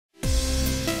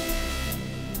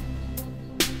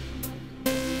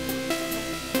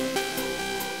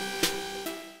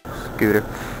scooter.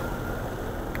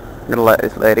 I'm gonna let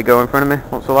this lady go in front of me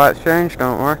once the lights change,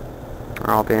 don't worry.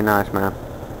 I'll be a nice man.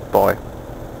 Boy.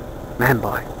 Man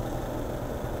boy.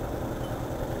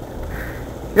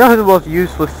 You know who the most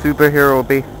useless superhero would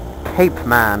be? Cape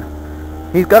Man.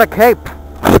 He's got a cape!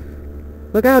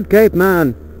 Look out, Cape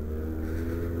Man!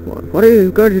 What are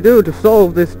you going to do to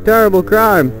solve this terrible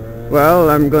crime? Well,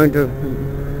 I'm going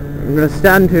to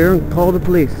stand here and call the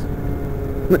police.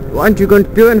 Why aren't you going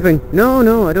to do anything?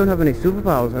 No, I don't have any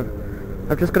superpowers.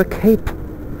 I've just got a cape.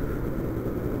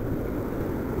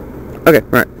 Okay,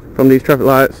 right. From these traffic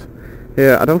lights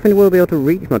here, I don't think we'll be able to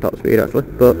reach my top speed actually,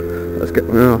 but let's get...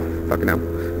 Oh, fucking hell.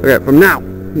 Okay, from now.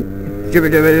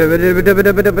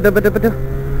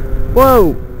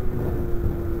 Whoa!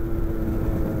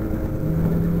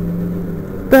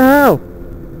 What the hell?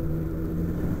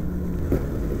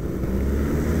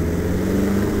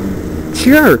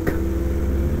 Jerk!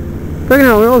 Fucking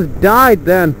hell, we almost died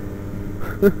then.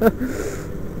 Could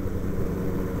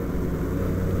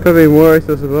have been worse,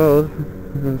 I suppose.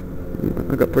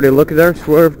 I got pretty lucky there,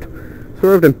 swerved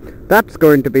him. That's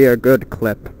going to be a good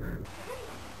clip.